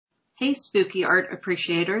Hey, spooky art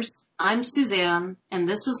appreciators. I'm Suzanne, and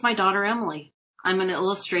this is my daughter, Emily. I'm an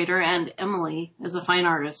illustrator, and Emily is a fine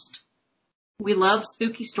artist. We love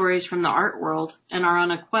spooky stories from the art world and are on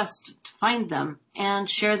a quest to find them and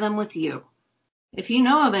share them with you. If you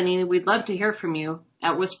know of any, we'd love to hear from you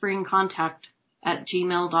at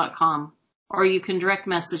whisperingcontact@gmail.com, or you can direct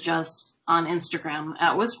message us on Instagram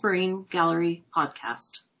at Whispering Gallery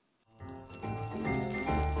Podcast.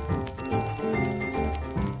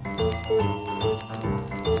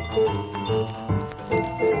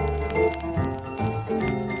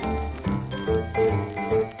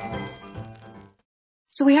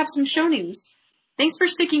 So we have some show news. Thanks for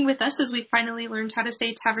sticking with us as we finally learned how to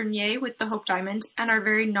say tavernier with the Hope Diamond and our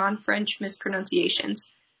very non-French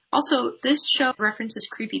mispronunciations. Also, this show references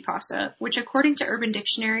creepypasta, which according to Urban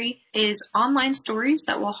Dictionary is online stories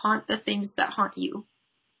that will haunt the things that haunt you.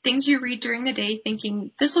 Things you read during the day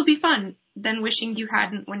thinking, this will be fun, then wishing you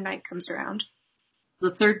hadn't when night comes around.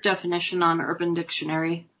 The third definition on Urban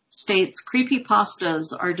Dictionary states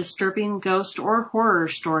creepypastas are disturbing ghost or horror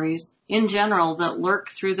stories in general that lurk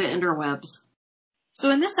through the interwebs. So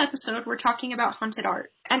in this episode, we're talking about haunted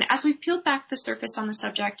art. And as we've peeled back the surface on the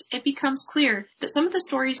subject, it becomes clear that some of the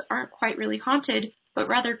stories aren't quite really haunted, but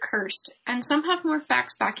rather cursed, and some have more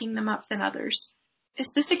facts backing them up than others.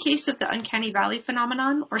 Is this a case of the Uncanny Valley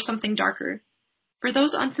phenomenon or something darker? For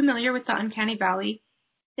those unfamiliar with the Uncanny Valley,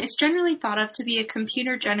 it's generally thought of to be a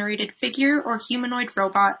computer-generated figure or humanoid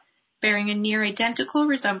robot bearing a near-identical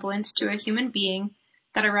resemblance to a human being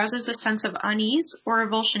that arouses a sense of unease or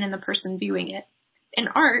revulsion in the person viewing it. In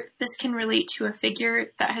art, this can relate to a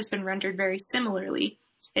figure that has been rendered very similarly.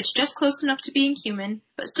 It's just close enough to being human,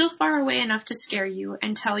 but still far away enough to scare you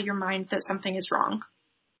and tell your mind that something is wrong.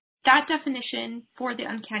 That definition for the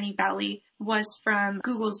Uncanny Valley was from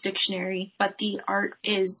Google's dictionary, but the art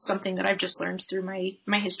is something that I've just learned through my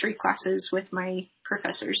history classes with my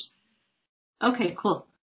professors. Okay, cool.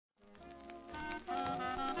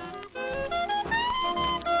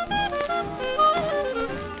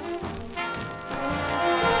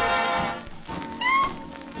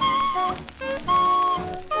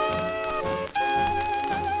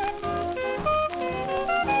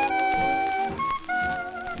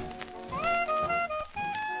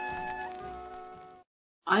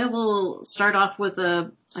 I will start off with a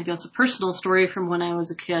personal story from when I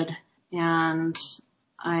was a kid, and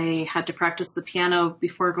I had to practice the piano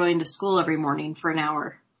before going to school every morning for an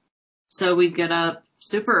hour. So we'd get up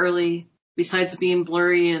super early. Besides being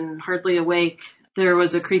blurry and hardly awake, there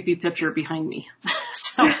was a creepy picture behind me.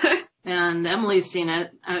 And Emily's seen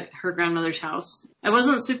it at her grandmother's house. I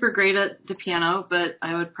wasn't super great at the piano, but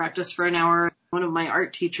I would practice for an hour. One of my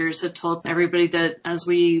art teachers had told everybody that as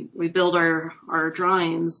we build our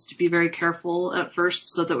drawings to be very careful at first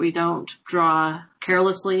so that we don't draw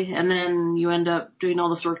carelessly, and then you end up doing all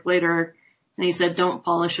this work later. And he said, don't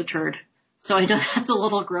polish a turd. So I know that's a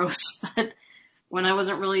little gross, but when I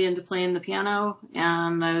wasn't really into playing the piano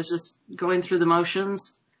and I was just going through the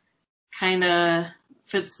motions, kind of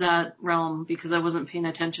fits that realm because I wasn't paying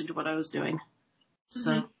attention to what I was doing. Mm-hmm.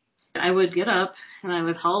 So I would get up and I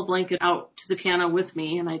would haul a blanket out to the piano with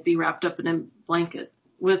me, and I'd be wrapped up in a blanket.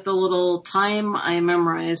 With the little time I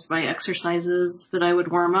memorized by exercises that I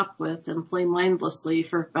would warm up with and play mindlessly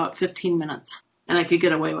for about 15 minutes. And I could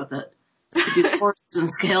get away with it. I could do chords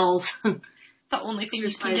and scales. The only thing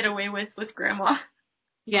you can get away with Grandma.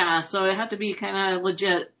 Yeah, so it had to be kind of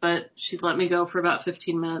legit, but she'd let me go for about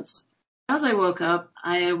 15 minutes. As I woke up,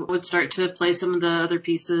 I would start to play some of the other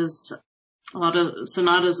pieces, a lot of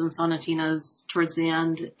sonatas and sonatinas towards the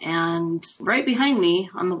end. And right behind me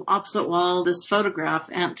on the opposite wall, this photograph,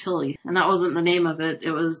 Aunt Tilly. And that wasn't the name of it.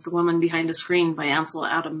 It was The Woman Behind a Screen by Ansel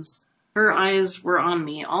Adams. Her eyes were on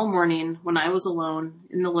me all morning when I was alone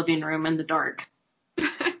in the living room in the dark.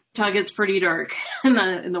 It gets pretty dark in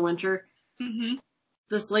the winter. Mm-hmm.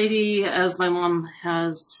 This lady, as my mom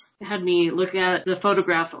has had me look at the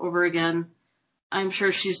photograph over again, I'm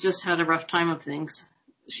sure she's just had a rough time of things.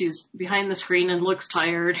 She's behind the screen and looks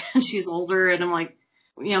tired, and she's older, and I'm like,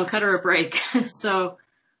 cut her a break. So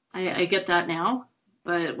I get that now.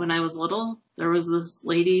 But when I was little, there was this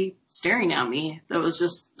lady staring at me that was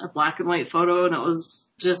just a black and white photo, and it was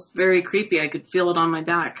just very creepy. I could feel it on my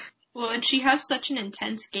back. Well, and she has such an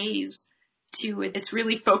intense gaze, too. It's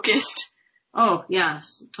really focused. Oh, yeah,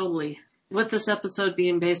 totally. With this episode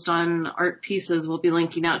being based on art pieces, we'll be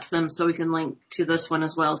linking out to them so we can link to this one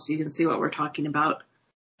as well so you can see what we're talking about.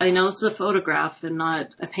 I know this is a photograph and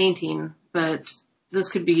not a painting, but this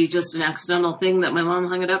could be just an accidental thing that my mom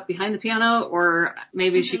hung it up behind the piano, or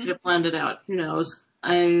maybe she could have planned it out. Who knows?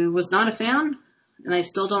 I was not a fan. and I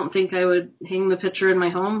still don't think I would hang the picture in my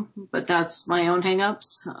home, but that's my own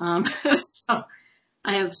hang-ups. So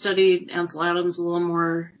I have studied Ansel Adams a little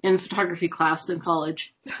more in photography class in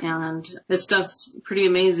college, and this stuff's pretty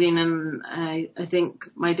amazing. And I think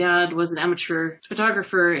my dad was an amateur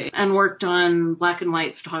photographer and worked on black and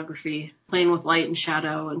white photography, playing with light and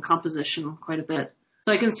shadow and composition quite a bit.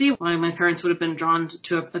 So I can see why my parents would have been drawn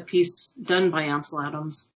to a piece done by Ansel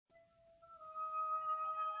Adams.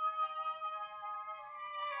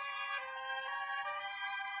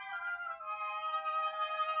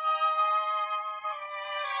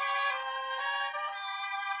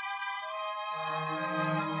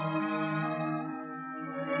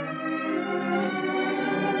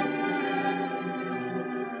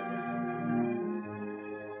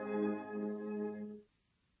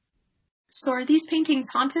 So are these paintings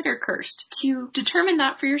haunted or cursed? To determine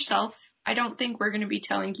that for yourself, I don't think we're going to be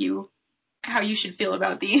telling you how you should feel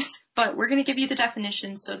about these, but we're going to give you the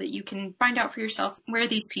definitions so that you can find out for yourself where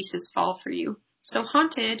these pieces fall for you. So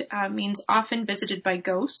haunted means often visited by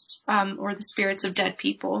ghosts or the spirits of dead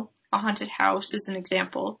people. A haunted house is an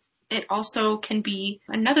example. It also can be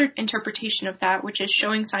another interpretation of that, which is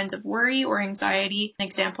showing signs of worry or anxiety. An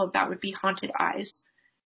example of that would be haunted eyes.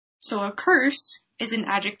 So a curse is an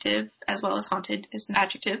adjective, as well as haunted is an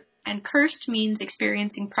adjective. And cursed means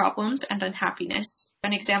experiencing problems and unhappiness.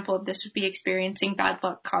 An example of this would be experiencing bad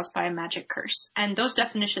luck caused by a magic curse. And those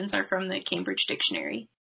definitions are from the Cambridge Dictionary.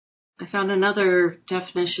 I found another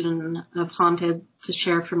definition of haunted to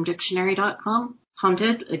share from dictionary.com.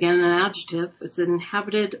 Haunted, again an adjective, it's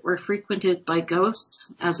inhabited or frequented by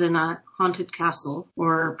ghosts, as in a haunted castle,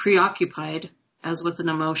 or preoccupied, as with an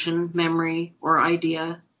emotion, memory, or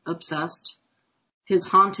idea, obsessed. His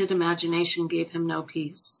haunted imagination gave him no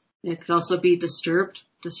peace. It could also be disturbed,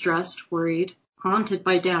 distressed, worried, haunted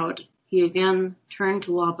by doubt. He again turned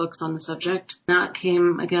to law books on the subject. That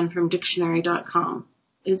came again from dictionary.com.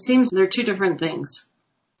 It seems they're two different things.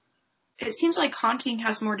 It seems like haunting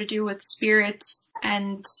has more to do with spirits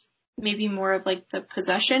and maybe more of like the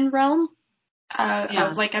possession realm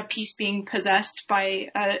of like a piece being possessed by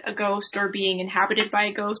a ghost or being inhabited by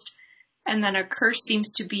a ghost. And then a curse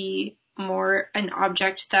seems to be more an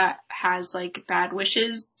object that has like bad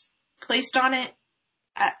wishes placed on it.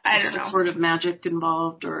 I don't know. Some sort of magic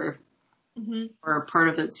involved or a part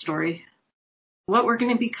of its story. What we're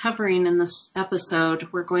going to be covering in this episode,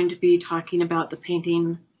 we're going to be talking about the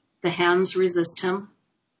painting The Hands Resist Him,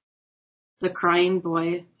 The Crying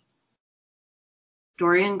Boy,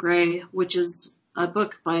 Dorian Gray, which is a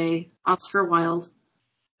book by Oscar Wilde,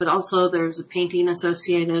 but also there's a painting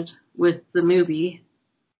associated with the movie,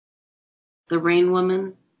 The Rain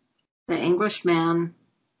Woman, The Anguished Man.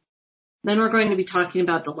 Then we're going to be talking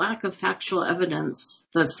about the lack of factual evidence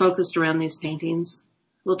that's focused around these paintings.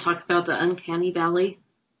 We'll talk about the uncanny valley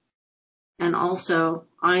and also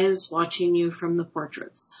eyes watching you from the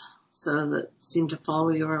portraits, so that seem to follow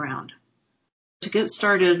you around. To get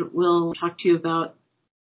started, we'll talk to you about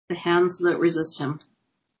The Hands That Resist Him.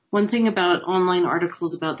 One thing about online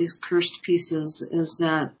articles about these cursed pieces is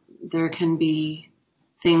that there can be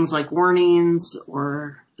things like warnings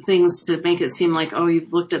or things to make it seem like, oh,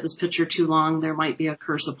 you've looked at this picture too long, there might be a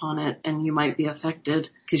curse upon it, and you might be affected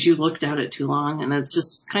because you looked at it too long. And it's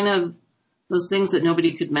just kind of those things that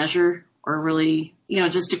nobody could measure or really,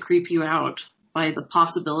 just to creep you out by the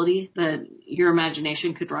possibility that your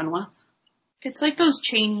imagination could run with. It's like those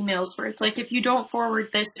chain emails where it's like, if you don't forward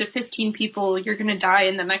this to 15 people, you're going to die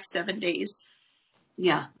in the next 7 days.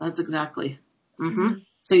 Yeah, that's exactly.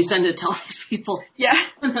 So you send it to all these people. Yeah.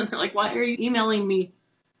 And then they're like, why are you emailing me?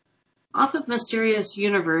 Off of Mysterious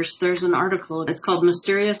Universe, there's an article. It's called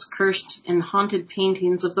Mysterious, Cursed, and Haunted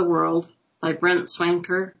Paintings of the World by Brent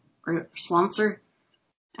Swancer,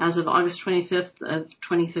 as of August 25th of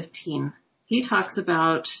 2015. He talks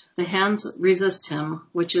about The Hands Resist Him,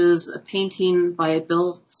 which is a painting by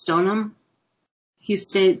Bill Stoneham. He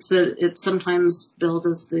states that it's sometimes billed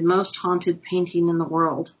as the most haunted painting in the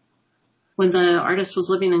world. When the artist was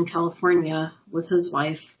living in California with his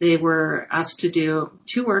wife, they were asked to do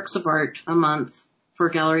 2 works of art a month for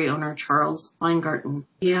gallery owner Charles Weingarten.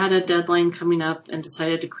 He had a deadline coming up and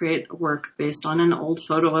decided to create a work based on an old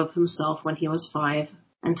photo of himself when he was 5,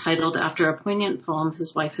 entitled after a poignant poem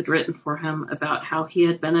his wife had written for him about how he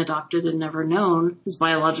had been adopted and never known his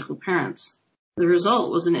biological parents. The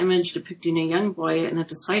result was an image depicting a young boy and a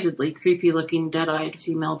decidedly creepy-looking dead-eyed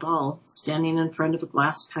female doll standing in front of a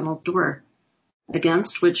glass-paneled door,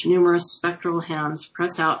 against which numerous spectral hands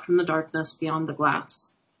press out from the darkness beyond the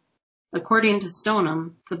glass. According to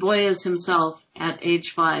Stoneham, the boy is himself at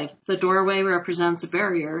age 5. The doorway represents a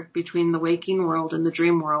barrier between the waking world and the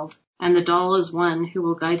dream world, and the doll is one who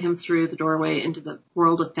will guide him through the doorway into the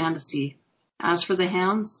world of fantasy. As for the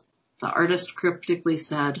hands, the artist cryptically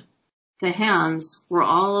said, the hands were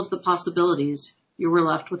all of the possibilities. You were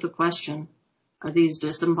left with the question, are these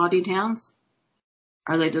disembodied hands?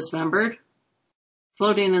 Are they dismembered?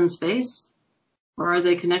 Floating in space? Or are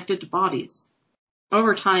they connected to bodies?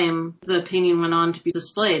 Over time, the painting went on to be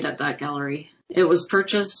displayed at that gallery. It was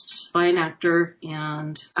purchased by an actor,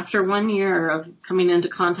 and after 1 year of coming into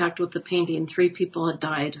contact with the painting, 3 people had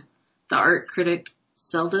died. The art critic,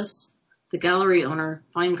 Seldis, the gallery owner,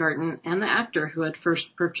 Feingarten, and the actor who had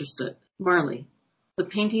first purchased it, Marley. The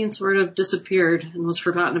painting sort of disappeared and was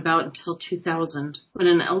forgotten about until 2000, when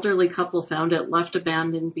an elderly couple found it left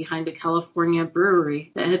abandoned behind a California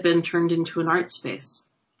brewery that had been turned into an art space.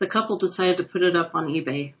 The couple decided to put it up on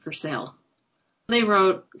eBay for sale. They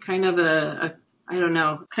wrote kind of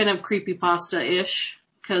kind of creepypasta-ish,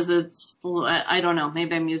 because it's, I don't know,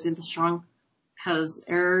 maybe I'm using this wrong, has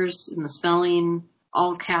errors in the spelling,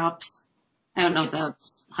 all caps. I don't know if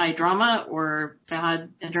that's high drama or bad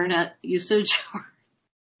internet usage.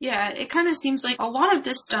 Yeah, it kind of seems like a lot of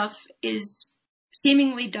this stuff is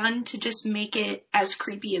seemingly done to just make it as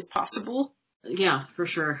creepy as possible. Yeah, for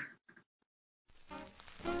sure.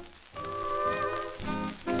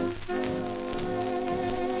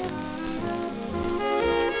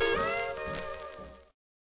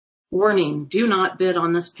 Warning, do not bid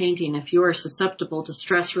on this painting if you are susceptible to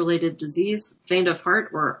stress-related disease, faint of heart,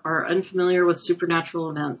 or are unfamiliar with supernatural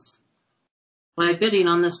events. By bidding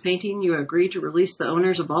on this painting, you agree to release the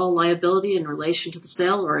owners of all liability in relation to the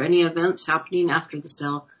sale or any events happening after the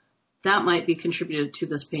sale that might be contributed to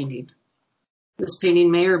this painting. This painting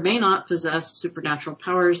may or may not possess supernatural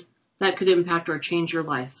powers that could impact or change your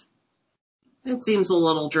life. It seems a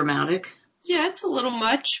little dramatic. Yeah, it's a little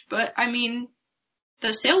much, but I mean,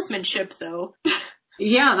 the salesmanship though.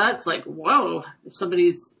 Yeah, that's like, whoa. If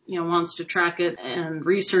somebody's, wants to track it and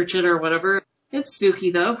research it or whatever. It's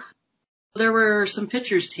spooky though. There were some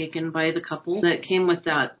pictures taken by the couple that came with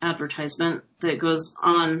that advertisement that goes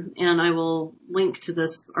on, and I will link to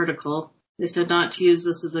this article. They said not to use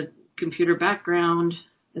this as a computer background,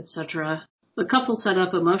 etc. The couple set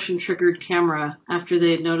up a motion-triggered camera after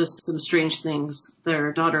they had noticed some strange things,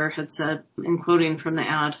 their daughter had said, in quoting from the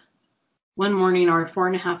ad. One morning, our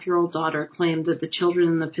 4.5-year-old daughter claimed that the children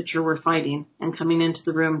in the picture were fighting and coming into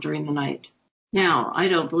the room during the night. Now, I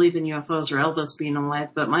don't believe in UFOs or Elvis being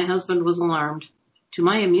alive, but my husband was alarmed. To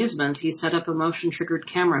my amusement, he set up a motion-triggered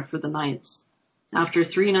camera for the nights. After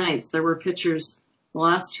 3 nights, there were pictures. The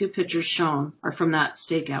last 2 pictures shown are from that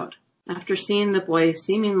stakeout. After seeing the boy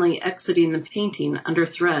seemingly exiting the painting under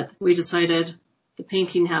threat, we decided the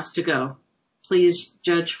painting has to go. Please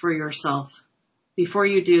judge for yourself. Before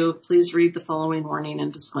you do, please read the following warning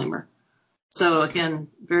and disclaimer. So again,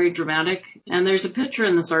 very dramatic. And there's a picture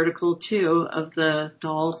in this article too of the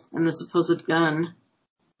doll and the supposed gun.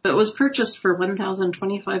 It was purchased for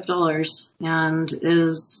 $1,025 and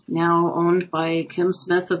is now owned by Kim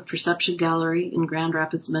Smith of Perception Gallery in Grand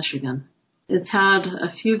Rapids, Michigan. It's had a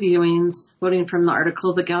few viewings. Quoting from the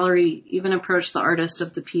article, the gallery even approached the artist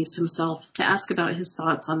of the piece himself to ask about his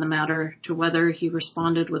thoughts on the matter, to whether he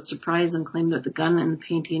responded with surprise and claimed that the gun in the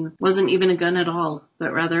painting wasn't even a gun at all,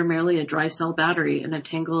 but rather merely a dry cell battery and a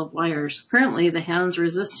tangle of wires. Currently, the Hands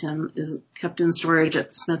Resist Him is kept in storage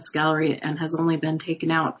at Smith's gallery and has only been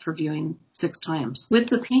taken out for viewing 6 times, with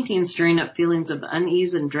the painting stirring up feelings of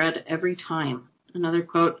unease and dread every time. Another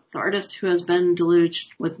quote, the artist who has been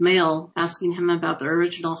deluged with mail asking him about the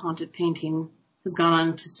original haunted painting has gone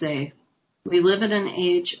on to say, we live in an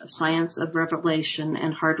age of science, of revelation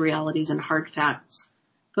and hard realities and hard facts,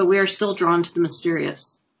 but we are still drawn to the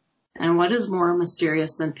mysterious. And what is more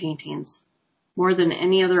mysterious than paintings? More than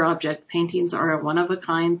any other object, paintings are a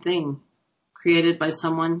one-of-a-kind thing created by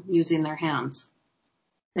someone using their hands.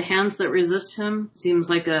 The Hands That Resist Him seems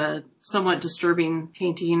like a somewhat disturbing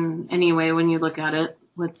painting anyway when you look at it,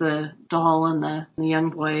 with the doll and the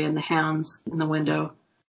young boy and the hands in the window.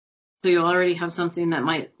 So you already have something that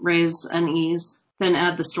might raise unease. Then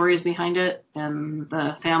add the stories behind it and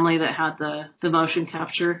the family that had the motion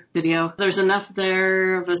capture video. There's enough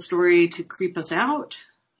there of a story to creep us out,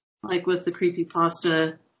 like with the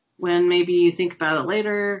creepypasta, when maybe you think about it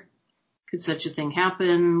later. Could such a thing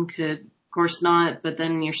happen? Of course not, but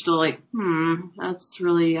then you're still like, that's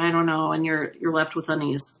really, I don't know, and you're left with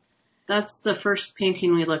unease. That's the first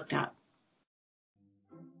painting we looked at.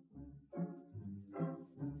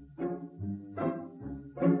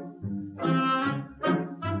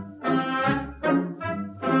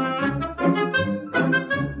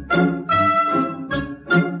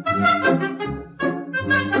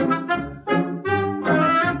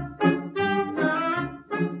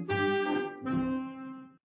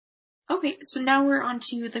 Okay, so now we're on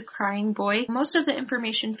to The Crying Boy. Most of the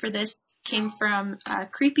information for this came from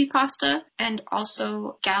Creepypasta and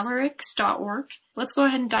also Galerix.org. Let's go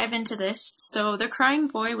ahead and dive into this. So The Crying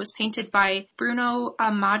Boy was painted by Bruno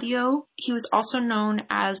Amadio. He was also known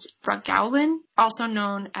as Bragowlin, also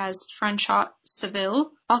known as Francois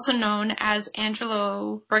Seville, also known as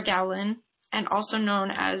Angelo Bragowlin, and also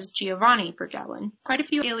known as Giovanni Bragowlin. Quite a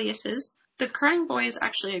few aliases. The Crying Boy is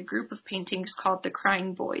actually a group of paintings called the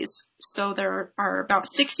Crying Boys. So there are about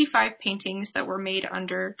 65 paintings that were made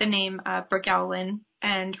under the name Bragowlin,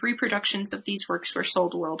 and reproductions of these works were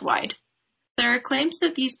sold worldwide. There are claims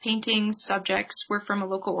that these paintings' subjects were from a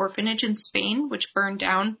local orphanage in Spain, which burned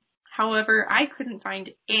down. However, I couldn't find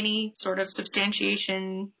any sort of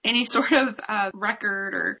substantiation, any sort of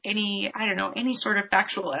record, or any sort of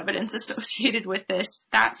factual evidence associated with this.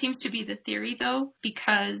 That seems to be the theory, though,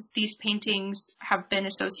 because these paintings have been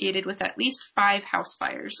associated with at least 5 house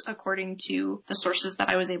fires, according to the sources that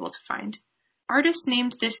I was able to find. Artists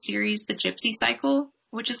named this series the Gypsy Cycle,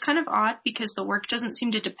 which is kind of odd because the work doesn't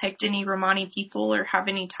seem to depict any Romani people or have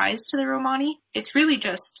any ties to the Romani. It's really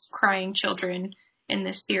just crying children in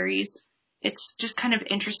this series. It's just kind of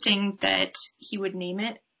interesting that he would name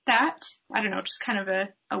it that. I don't know, just kind of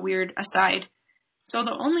a weird aside. So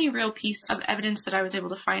the only real piece of evidence that I was able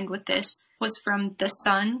to find with this was from The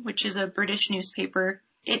Sun, which is a British newspaper.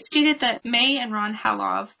 It stated that May and Ron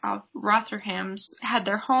Halov of Rotherham's had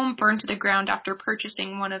their home burned to the ground after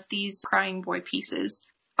purchasing one of these Crying Boy pieces.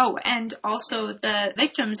 Oh, and also the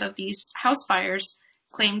victims of these house fires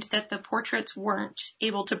claimed that the portraits weren't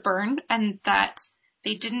able to burn, and that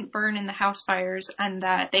they didn't burn in the house fires, and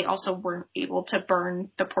that they also weren't able to burn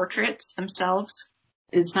the portraits themselves.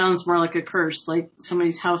 It sounds more like a curse, like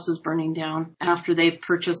somebody's house is burning down after they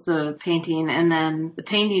purchased the painting, and then the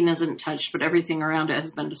painting isn't touched, but everything around it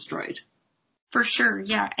has been destroyed. For sure,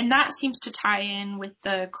 yeah. And that seems to tie in with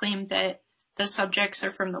the claim that the subjects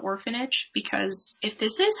are from the orphanage, because if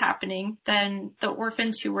this is happening, then the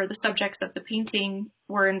orphans who were the subjects of the painting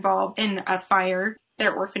were involved in a fire.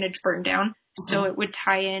 Their orphanage burned down. So it would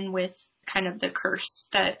tie in with kind of the curse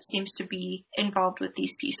that seems to be involved with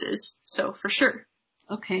these pieces. So for sure.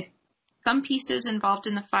 Okay. Some pieces involved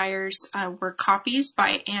in the fires were copies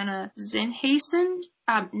by Anna Zinhasen,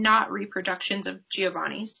 not reproductions of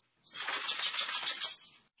Giovanni's.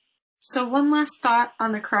 So one last thought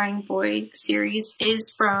on the Crying Boy series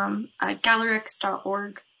is from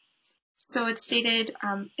Galerix.org. So it stated,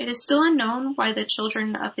 it is still unknown why the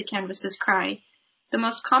children of the canvases cry. The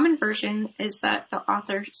most common version is that the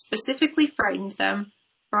author specifically frightened them,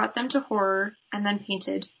 brought them to horror, and then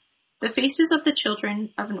painted. The faces of the children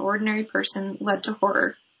of an ordinary person led to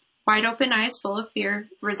horror. Wide open eyes full of fear,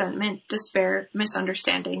 resentment, despair,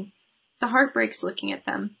 misunderstanding. The heart breaks looking at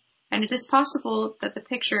them, and it is possible that the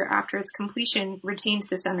picture after its completion retained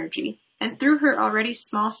this energy, and through her already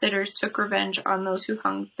small sitters took revenge on those who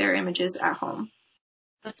hung their images at home.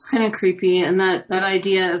 That's kind of creepy, and that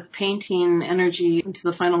idea of painting energy into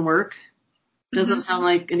the final work doesn't sound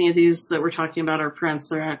like any of these that we're talking about are prints.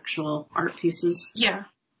 They're actual art pieces. Yeah.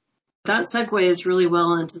 That segues really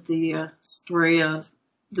well into the story of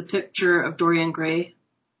The Picture of Dorian Gray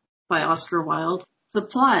by Oscar Wilde. The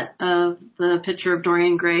plot of The Picture of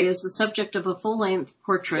Dorian Gray is the subject of a full-length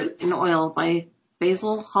portrait in oil by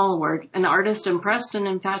Basil Hallward, an artist impressed and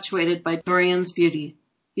infatuated by Dorian's beauty.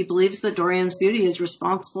 He believes that Dorian's beauty is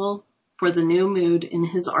responsible for the new mood in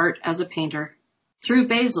his art as a painter. Through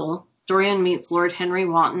Basil, Dorian meets Lord Henry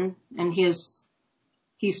Wotton, and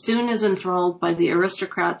he soon is enthralled by the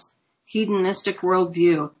aristocrat's hedonistic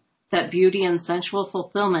worldview that beauty and sensual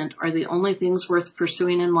fulfillment are the only things worth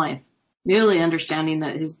pursuing in life. Merely understanding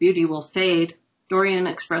that his beauty will fade, Dorian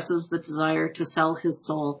expresses the desire to sell his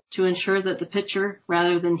soul, to ensure that the picture,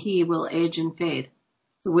 rather than he, will age and fade.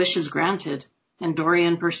 The wish is granted, and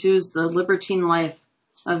Dorian pursues the libertine life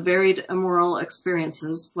of varied immoral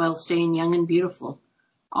experiences while staying young and beautiful.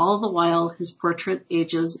 All the while, his portrait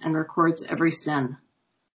ages and records every sin.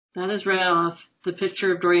 That is read off The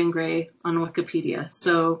Picture of Dorian Gray on Wikipedia.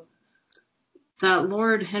 So that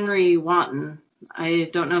Lord Henry Wotton, I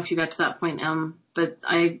don't know if you got to that point, Em, but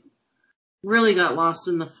I really got lost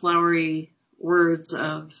in the flowery words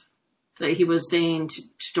of that he was saying to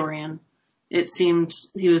Dorian. It seemed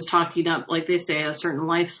he was talking up, like they say, a certain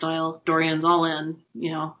lifestyle. Dorian's all in,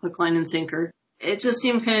 hook, line, and sinker. It just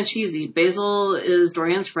seemed kind of cheesy. Basil is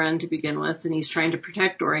Dorian's friend to begin with, and he's trying to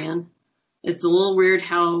protect Dorian. It's a little weird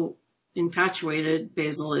how infatuated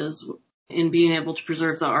Basil is in being able to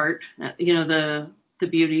preserve the art, the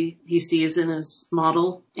beauty he sees in his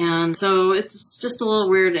model. And so it's just a little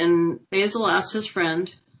weird. And Basil asked his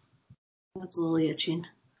friend, that's a little itching,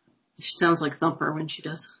 She sounds like Thumper when she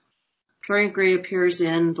does. Dorian Gray appears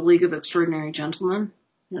in The League of Extraordinary Gentlemen.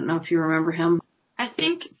 I don't know if you remember him. I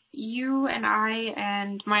think you and I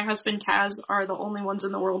and my husband Taz are the only ones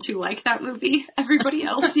in the world who like that movie. Everybody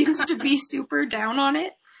else seems to be super down on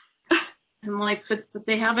it. I'm like, but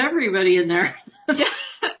they have everybody in there.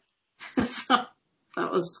 So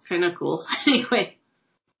that was kind of cool. Anyway,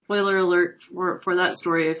 spoiler alert for that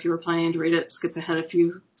story. If you were planning to read it, skip ahead a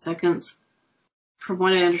few seconds. From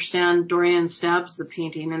what I understand, Dorian stabs the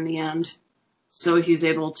painting in the end, so he's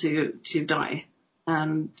able to die.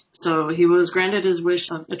 And so he was granted his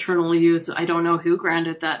wish of eternal youth. I don't know who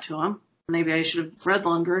granted that to him. Maybe I should have read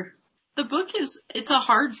longer. The book it's a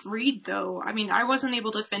hard read though. I mean, I wasn't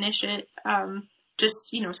able to finish it,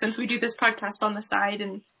 just, since we do this podcast on the side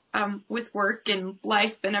and, with work and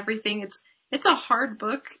life and everything, it's a hard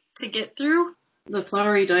book to get through. The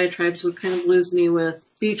flowery diatribes would kind of lose me with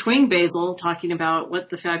between Basil talking about what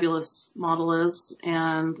the fabulous model is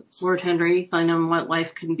and Lord Henry telling him what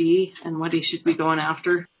life can be and what he should be going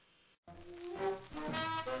after.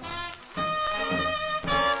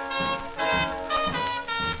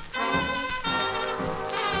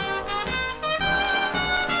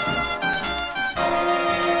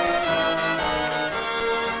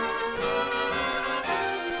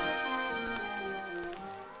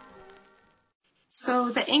 So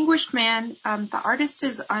The Anguished Man, the artist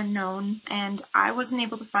is unknown, and I wasn't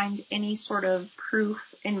able to find any sort of proof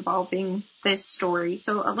involving this story.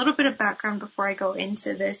 So a little bit of background before I go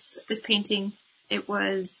into this painting. It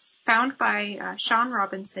was found by Sean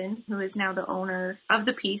Robinson, who is now the owner of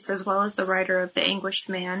the piece, as well as the writer of The Anguished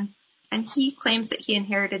Man. And he claims that he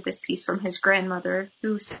inherited this piece from his grandmother,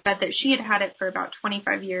 who said that she had it for about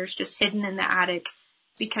 25 years, just hidden in the attic,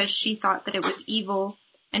 because she thought that it was evil.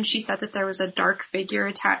 And she said that there was a dark figure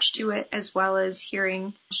attached to it, as well as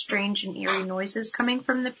hearing strange and eerie noises coming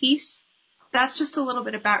from the piece. That's just a little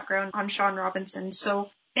bit of background on Sean Robinson. So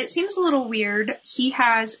it seems a little weird. He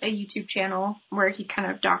has a YouTube channel where he kind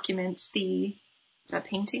of documents the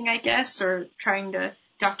painting, I guess, or trying to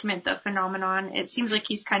document the phenomenon. It seems like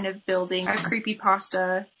he's kind of building a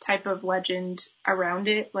creepypasta type of legend around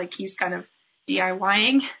it, like he's kind of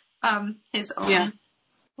DIYing his own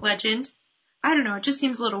legend. I don't know, it just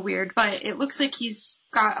seems a little weird, but it looks like he's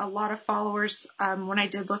got a lot of followers. When I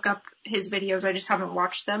did look up his videos, I just haven't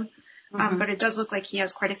watched them. But it does look like he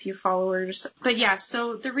has quite a few followers. But yeah,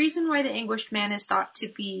 so the reason why the Anguished Man is thought to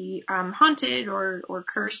be haunted or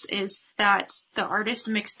cursed is that the artist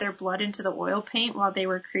mixed their blood into the oil paint while they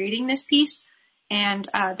were creating this piece, and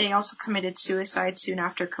they also committed suicide soon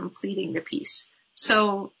after completing the piece.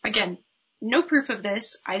 So again, no proof of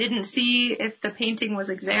this. I didn't see if the painting was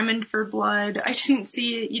examined for blood. I didn't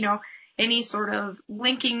see, any sort of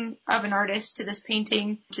linking of an artist to this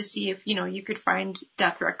painting to see if, you could find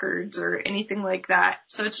death records or anything like that.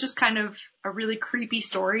 So it's just kind of a really creepy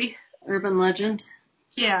story. Urban legend.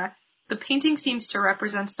 Yeah. The painting seems to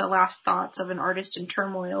represent the last thoughts of an artist in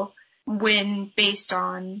turmoil when based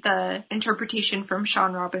on the interpretation from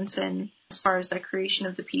Sean Robinson as far as the creation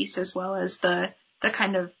of the piece, as well as the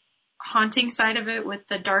kind of haunting side of it with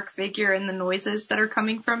the dark figure and the noises that are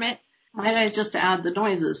coming from it. Might I just add, the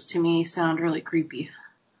noises to me sound really creepy.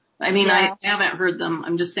 I mean, I haven't heard them.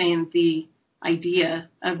 I'm just saying the idea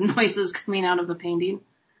of noises coming out of a painting.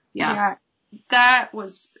 Yeah. That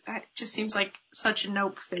just seems like such a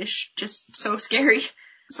nope fish. Just so scary.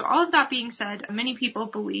 So all of that being said, many people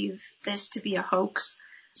believe this to be a hoax.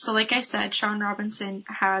 So like I said, Sean Robinson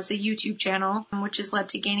has a YouTube channel, which has led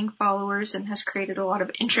to gaining followers and has created a lot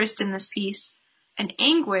of interest in this piece. And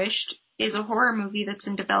Anguished is a horror movie that's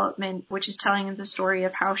in development, which is telling the story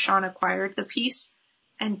of how Sean acquired the piece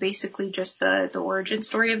and basically just the origin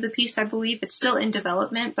story of the piece, I believe. It's still in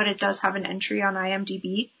development, but it does have an entry on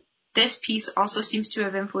IMDb. This piece also seems to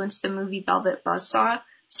have influenced the movie Velvet Buzzsaw,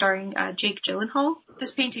 starring Jake Gyllenhaal.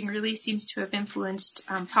 This painting really seems to have influenced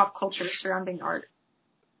pop culture surrounding art.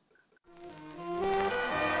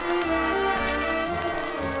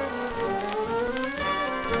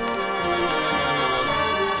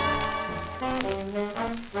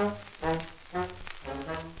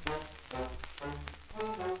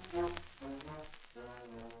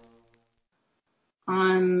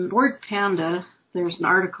 On Bored Panda, there's an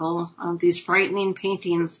article of these frightening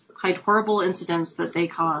paintings hide horrible incidents that they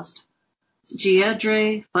caused.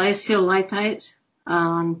 Giedre Lysiolitite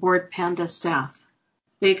on Bored Panda staff.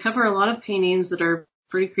 They cover a lot of paintings that are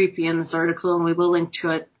pretty creepy in this article, and we will link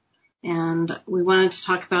to it. And we wanted to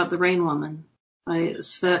talk about The Rain Woman by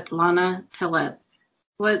Svetlana Telet.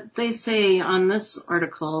 What they say on this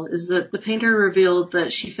article is that the painter revealed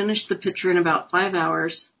that she finished the picture in about 5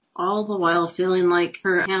 hours, all the while feeling like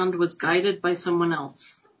her hand was guided by someone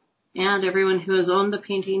else. And everyone who has owned the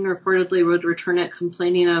painting reportedly would return it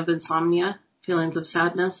complaining of insomnia, feelings of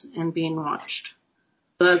sadness, and being watched.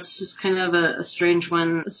 That's just kind of a strange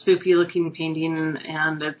one, a spooky looking painting,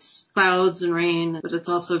 and it's clouds and rain, but it's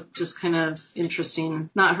also just kind of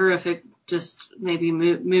interesting. Not horrific, just maybe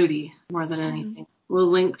moody more than anything. We'll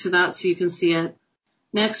link to that so you can see it.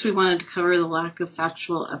 Next, we wanted to cover the lack of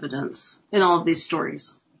factual evidence in all of these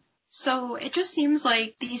stories. So it just seems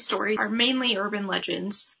like these stories are mainly urban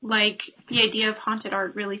legends. Like, the idea of haunted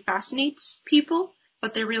art really fascinates people,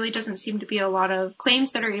 but there really doesn't seem to be a lot of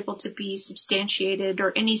claims that are able to be substantiated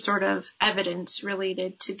or any sort of evidence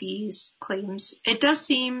related to these claims. It does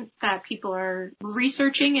seem that people are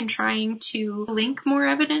researching and trying to link more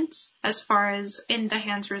evidence, as far as in The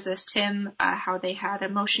Hands Resist Him, how they had a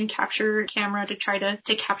motion capture camera to try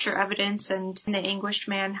to capture evidence, and in The Anguished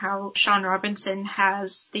Man, how Sean Robinson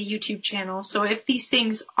has the YouTube channel. So if these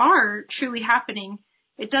things are truly happening,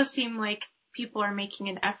 it does seem like people are making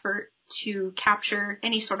an effort to capture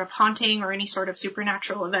any sort of haunting or any sort of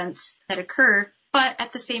supernatural events that occur. But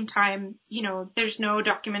at the same time, there's no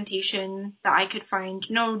documentation that I could find,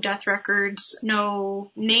 no death records,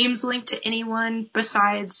 no names linked to anyone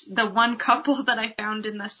besides the one couple that I found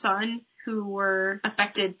in the Sun who were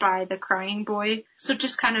affected by the crying boy. So it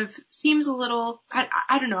just kind of seems a little,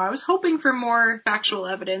 I don't know, I was hoping for more factual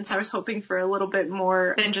evidence. I was hoping for a little bit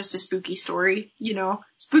more than just a spooky story.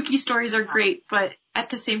 Spooky stories are great, but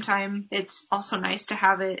at the same time, it's also nice to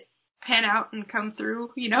have it pan out and come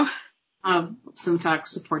through, Some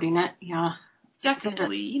facts supporting it, yeah.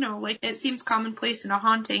 Definitely, like it seems commonplace in a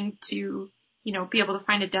haunting to, be able to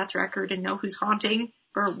find a death record and know who's haunting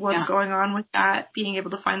or what's going on with that, being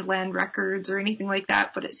able to find land records or anything like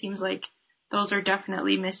that. But it seems like those are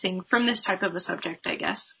definitely missing from this type of a subject, I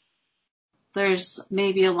guess. There's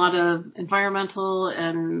maybe a lot of environmental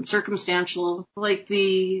and circumstantial, like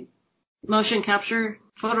the motion capture.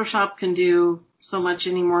 Photoshop can do so much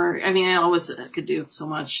anymore. I mean, I always could do so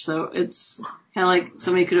much. So it's kind of like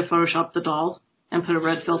somebody could have photoshopped the doll and put a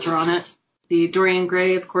red filter on it. The Dorian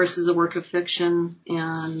Gray, of course, is a work of fiction.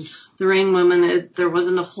 And the Rain Woman, there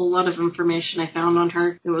wasn't a whole lot of information I found on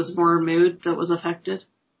her. It was more mood that was affected.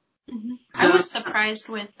 Mm-hmm. So, I was surprised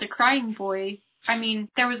with the crying boy. I mean,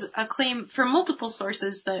 there was a claim from multiple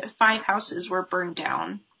sources that 5 houses were burned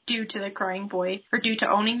down due to the crying boy, or due to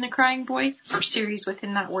owning the crying boy, or series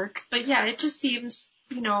within that work. But yeah, it just seems,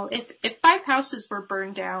 if 5 houses were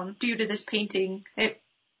burned down due to this painting, it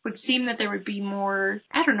would seem that there would be more,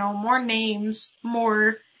 more names,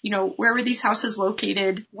 more, where were these houses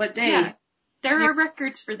located? What day? Yeah, there are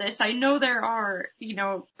records for this. I know there are,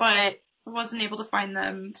 but wasn't able to find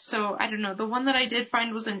them. So I don't know. The one that I did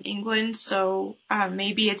find was in England, so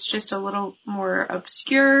maybe it's just a little more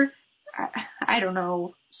obscure. I don't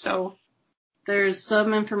know. So there's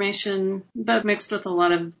some information, but mixed with a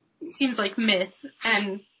lot of, it seems like myth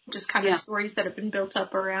and just kind of stories that have been built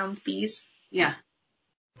up around these. Yeah.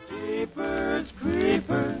 Jeepers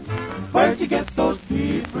creepers, where'd you get those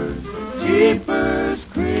peepers? Jeepers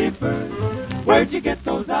creepers, where'd you get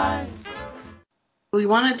those eyes? We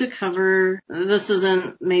wanted to cover, this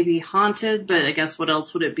isn't maybe haunted, but I guess what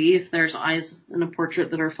else would it be if there's eyes in a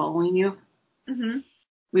portrait that are following you? Mm-hmm.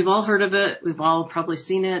 We've all heard of it. We've all probably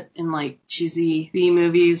seen it in like cheesy B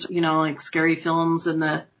movies, like scary films, and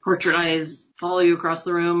the portrait eyes follow you across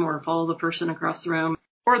the room or follow the person across the room.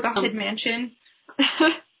 Or the Haunted Mansion.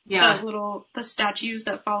 Yeah. The statues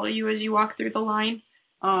that follow you as you walk through the line.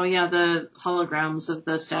 Oh yeah, the holograms of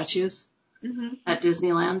the statues at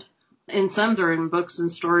Disneyland. In some are in books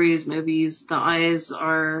and stories, movies, the eyes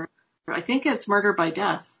are, I think it's Murder by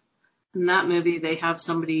Death. In that movie, they have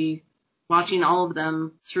somebody watching all of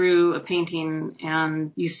them through a painting,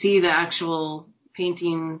 and you see the actual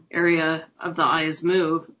painting area of the eyes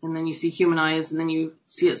move, and then you see human eyes, and then you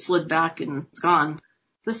see it slid back and it's gone.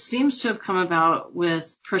 This seems to have come about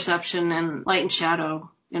with perception and light and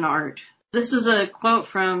shadow in art. This is a quote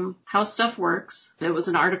from How Stuff Works. It was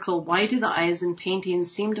an article, Why Do the Eyes in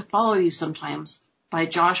Paintings Seem to Follow You Sometimes? By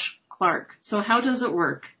Josh Clark. So how does it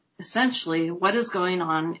work? Essentially, what is going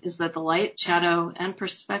on is that the light, shadow, and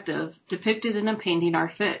perspective depicted in a painting are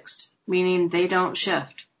fixed, meaning they don't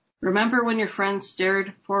shift. Remember when your friend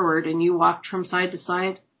stared forward and you walked from side to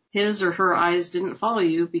side? His or her eyes didn't follow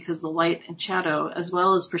you because the light and shadow, as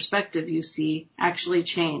well as perspective you see, actually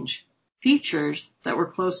change. Features that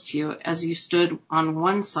were close to you as you stood on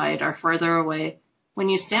one side are farther away when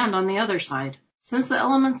you stand on the other side. Since the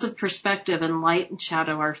elements of perspective and light and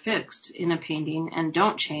shadow are fixed in a painting and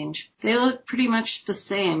don't change, they look pretty much the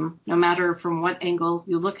same no matter from what angle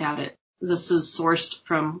you look at it. This is sourced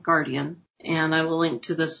from Guardian, and I will link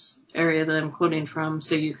to this area that I'm quoting from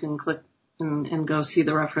so you can click and go see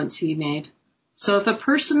the reference he made. So if a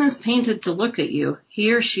person is painted to look at you,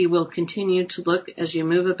 he or she will continue to look as you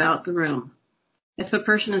move about the room. If a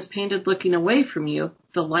person is painted looking away from you,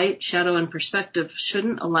 the light, shadow, and perspective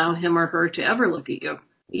shouldn't allow him or her to ever look at you,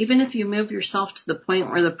 even if you move yourself to the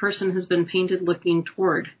point where the person has been painted looking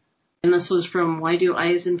toward. And this was from Why Do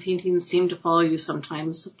Eyes in Paintings Seem to Follow You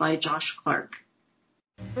Sometimes by Josh Clark.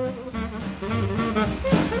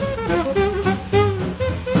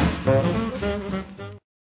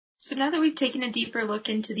 So now that we've taken a deeper look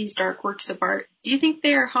into these dark works of art, do you think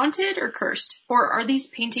they are haunted or cursed? Or are these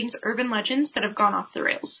paintings urban legends that have gone off the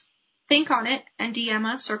rails? Think on it and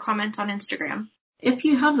DM us or comment on Instagram. If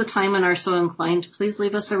you have the time and are so inclined, please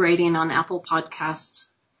leave us a rating on Apple Podcasts.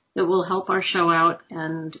 It will help our show out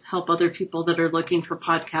and help other people that are looking for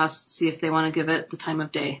podcasts see if they want to give it the time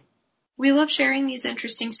of day. We love sharing these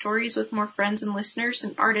interesting stories with more friends and listeners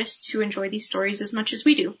and artists who enjoy these stories as much as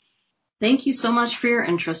we do. Thank you so much for your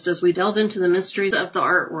interest as we delve into the mysteries of the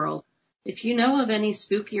art world. If you know of any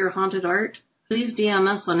spooky or haunted art, please DM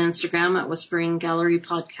us on Instagram at Whispering Gallery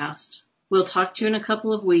Podcast. We'll talk to you in a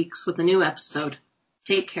couple of weeks with a new episode.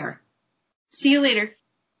 Take care. See you later.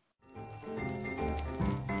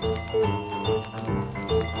 Thank you.